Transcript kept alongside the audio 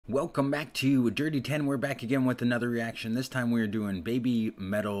Welcome back to Dirty 10. We're back again with another reaction. This time we're doing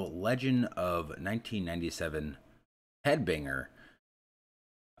BabyMetal Legend of 1997 Headbanger.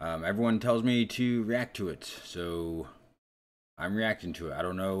 Everyone tells me to react to it, so I'm reacting to it. I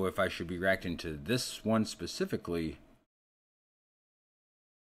don't know if I should be reacting to this one specifically,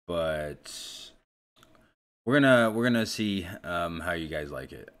 but we're gonna see how you guys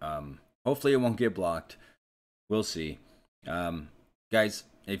like it. Hopefully it won't get blocked. We'll see. Guys,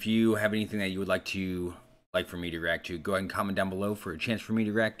 if you have anything that you would like for me to react to, go ahead and comment down below for a chance for me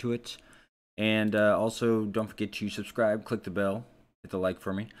to react to it. And also, don't forget to subscribe, click the bell, hit the like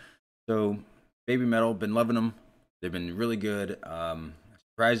for me. So, BabyMetal, been loving them. They've been really good.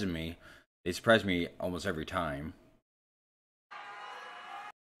 Surprising me. They surprise me almost every time.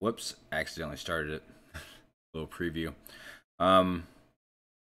 Whoops, accidentally started it. Little preview.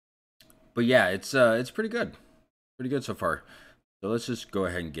 But yeah, it's pretty good. Pretty good so far. So let's just go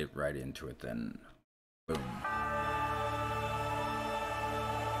ahead and get right into it then. Boom.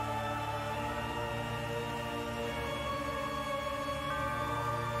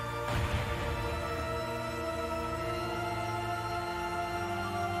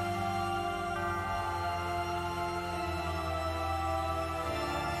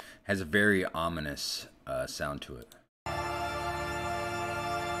 Has a very ominous sound to it.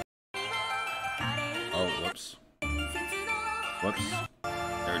 Oh, whoops. Whoops.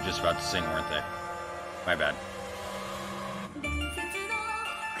 They were just about to sing, weren't they? My bad.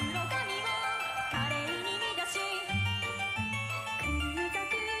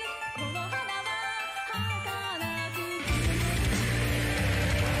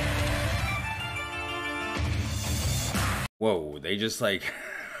 Whoa, they just like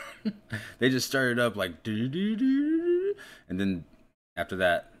they just started up like doo doo doo, and then after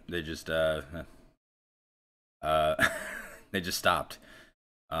that they just they just stopped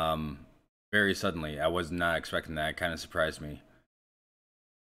very suddenly. I was not expecting that. It kind of surprised me.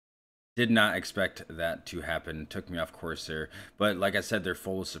 Did not expect that to happen. Took me off course there. But like I said, they're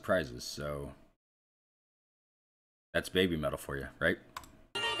full of surprises. So that's BabyMetal for you, right?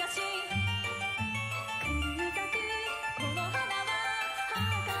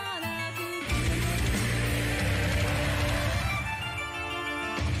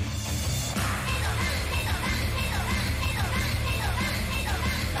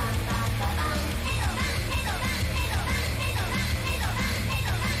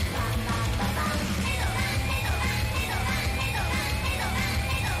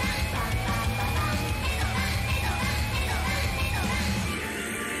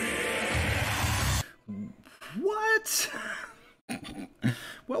 What?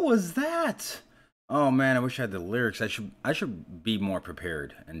 What was that? Oh man, I wish I had the lyrics. I should be more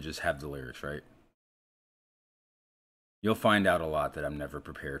prepared and just have the lyrics, right? You'll find out a lot that I'm never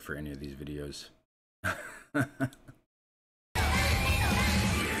prepared for any of these videos.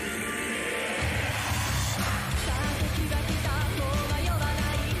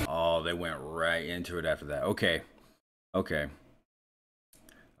 Oh, they went right into it after that. Okay. Okay.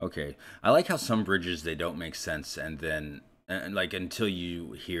 Okay. I like how some bridges, they don't make sense, and then like until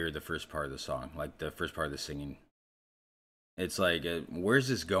you hear the first part of the song, like the first part of the singing, it's like where's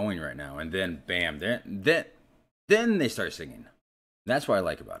this going right now? And then bam, then they start singing. That's what I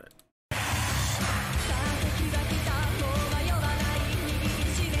like about it.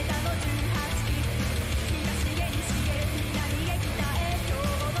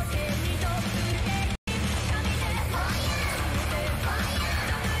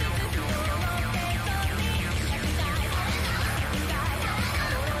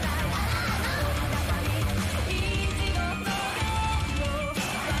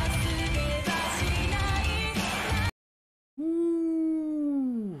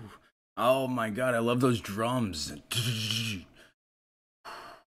 Oh my god, I love those drums.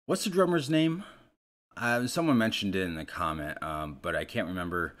 What's the drummer's name? Someone mentioned it in the comment, but I can't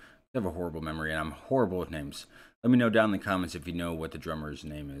remember. I have a horrible memory, and I'm horrible with names. Let me know down in the comments if you know what the drummer's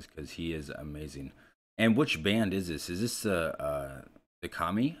name is, because he is amazing. And which band is this? Is this the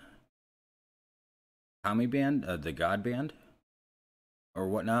Kami band? The God band? Or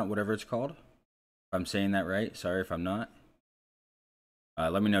whatnot, whatever it's called? If I'm saying that right, sorry if I'm not.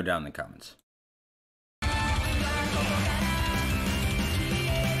 Let me know down in the comments.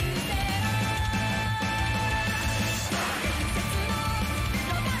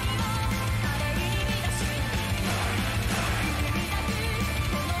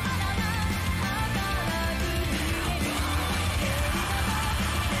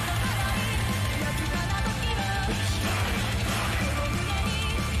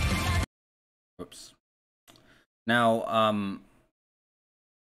 Oops. Now,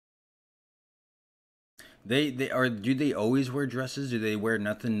 Do they always wear dresses? Do they wear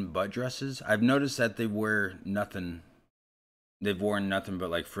nothing but dresses? I've noticed that they wear nothing. They've worn nothing but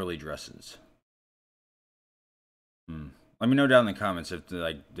like frilly dresses. Let me know down in the comments if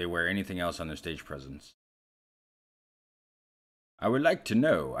they wear anything else on their stage presence. I would like to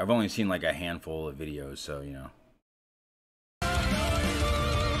know. I've only seen like a handful of videos, so you know.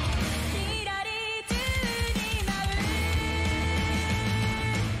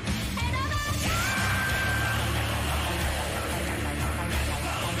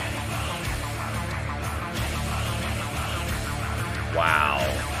 Wow,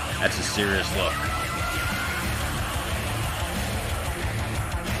 that's a serious look.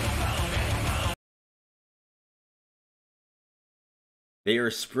 They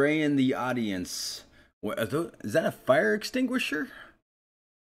are spraying the audience. What, is that a fire extinguisher?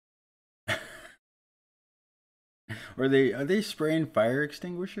 Are they spraying fire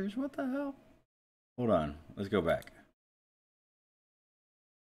extinguishers? What the hell? Hold on, let's go back.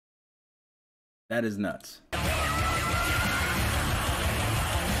 That is nuts.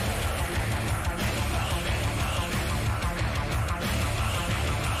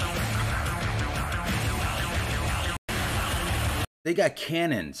 They got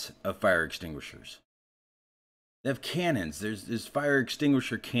cannons of fire extinguishers. They have cannons. There's fire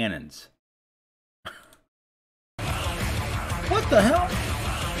extinguisher cannons. What the hell?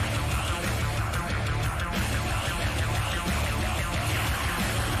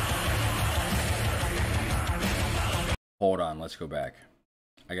 Hold on, let's go back.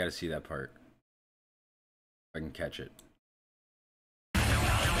 I gotta see that part. If I can catch it.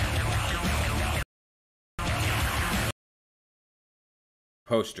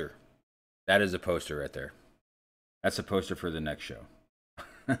 Poster. That is a poster right there. That's a poster for the next show.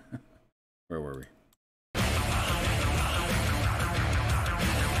 Where were we?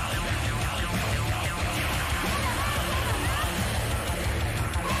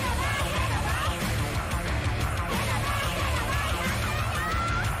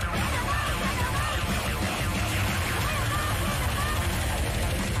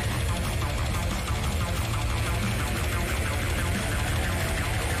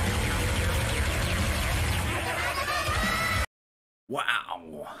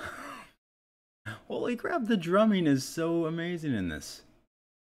 Wow. Holy crap, the drumming is so amazing in this.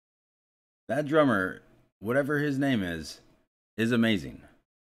 That drummer, whatever his name is amazing.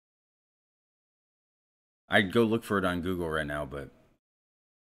 I'd go look for it on Google right now, but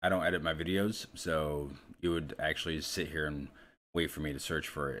I don't edit my videos, so you would actually sit here and wait for me to search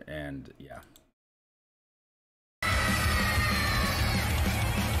for it, and yeah.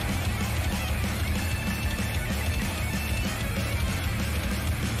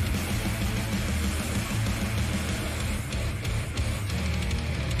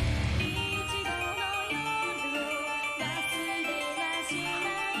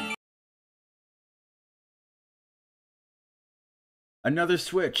 Another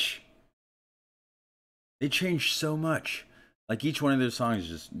switch. They changed so much. Like each one of their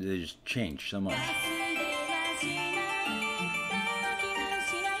songs they just change so much.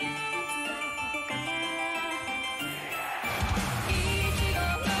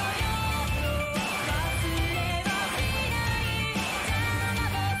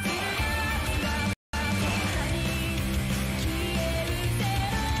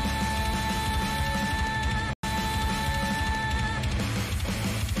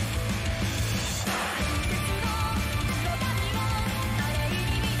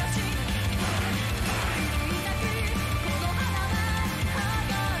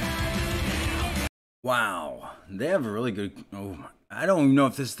 Wow, they have a really good. Oh, I don't even know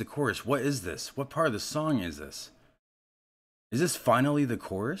if this is the chorus. What is this? What part of the song is this? Is this finally the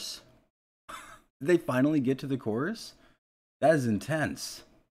chorus? Did they finally get to the chorus? That is intense.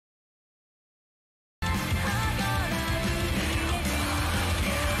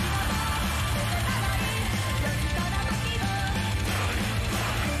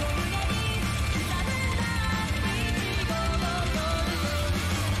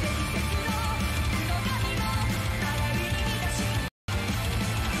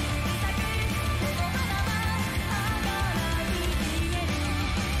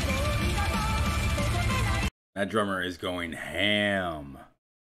 That drummer is going ham.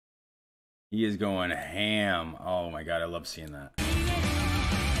 He is going ham. Oh my god, I love seeing that.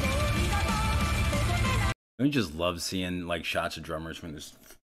 Don't you just love seeing like shots of drummers when they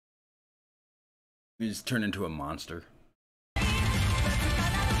just turn into a monster? Wait,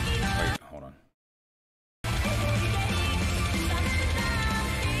 hold on.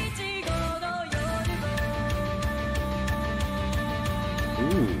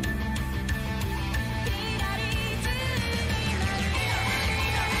 Ooh.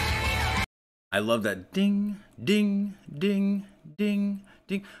 I love that ding, ding, ding, ding,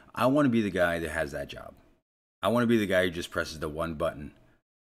 ding. I want to be the guy that has that job. I want to be the guy who just presses the one button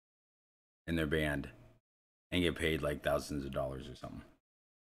in their band and get paid like thousands of dollars or something.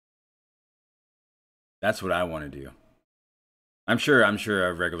 That's what I want to do. I'm sure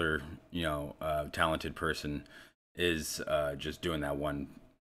a regular, talented person is just doing that one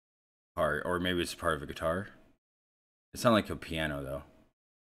part, or maybe it's part of a guitar. It sounded like a piano though.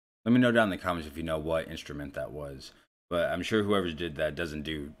 Let me know down in the comments if you know what instrument that was. But I'm sure whoever did that doesn't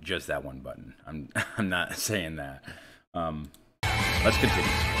do just that one button. I'm not saying that. Let's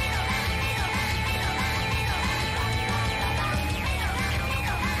continue.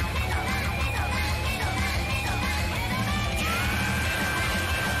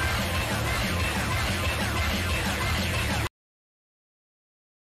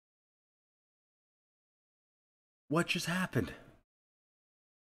 What just happened?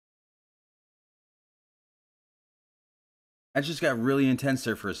 I just got really intense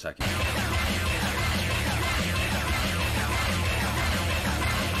there for a second.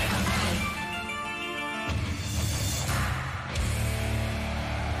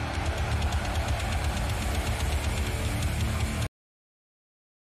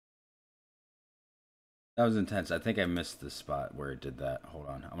 That was intense. I think I missed the spot where it did that. Hold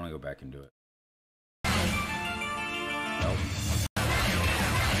on. I'm going to go back and do it. Nope.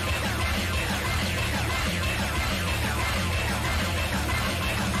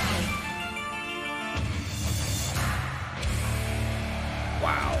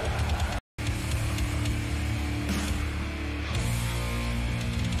 Wow.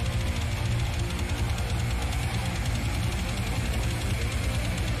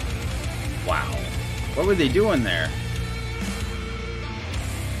 Wow. What were they doing there?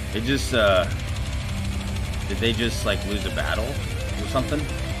 They just, did they just like lose a battle or something?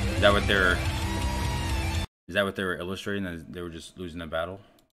 Is that what they were illustrating? That they were just losing a battle?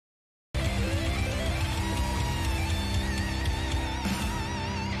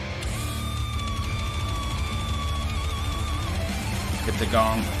 Hit the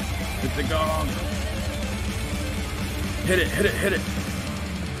gong. Hit the gong. Hit it, hit it, hit it.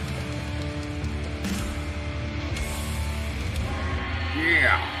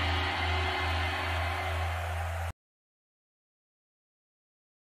 Yeah.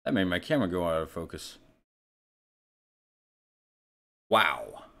 That made my camera go out of focus.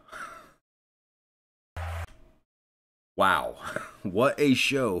 Wow. Wow. What a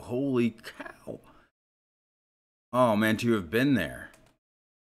show. Holy cow. Oh man, to have been there.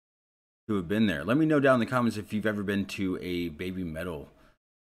 To have been there. Let me know down in the comments if you've ever been to a BabyMetal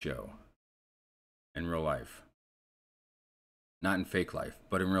show in real life. Not in fake life,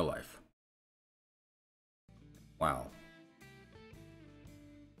 but in real life. Wow.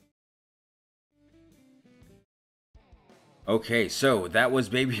 Okay, so that was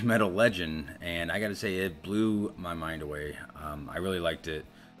BabyMetal Legend, and I gotta say, it blew my mind away. I really liked it.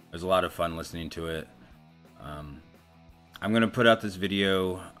 It was a lot of fun listening to it. I'm gonna put out this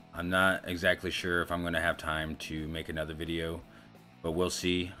video. I'm not exactly sure if I'm gonna have time to make another video, but we'll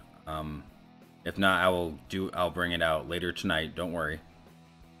see. If not, I'll bring it out later tonight. Don't worry.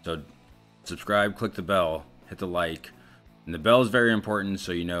 So subscribe, click the bell, hit the like, and the bell is very important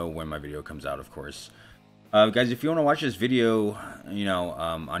so you know when my video comes out, of course. Guys, if you want to watch this video,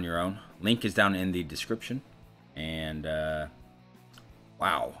 on your own, link is down in the description. And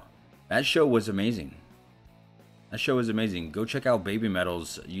wow, that show was amazing. That show was amazing. Go check out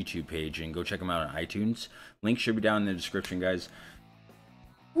BabyMetal's YouTube page and go check them out on iTunes. Link should be down in the description, guys.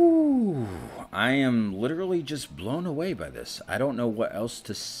 Ooh, I am literally just blown away by this. I don't know what else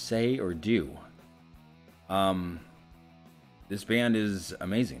to say or do. This band is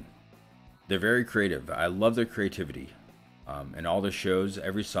amazing. They're very creative. I love their creativity. In all their shows,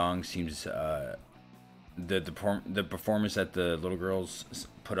 every song seems the performance that the little girls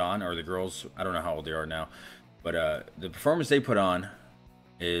put on, or the girls, I don't know how old they are now, but the performance they put on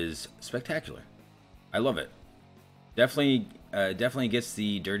is spectacular. I love it. Definitely gets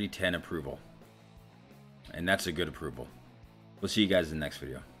the Dirty 10 approval, and that's a good approval. We'll see you guys in the next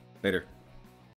video. Later.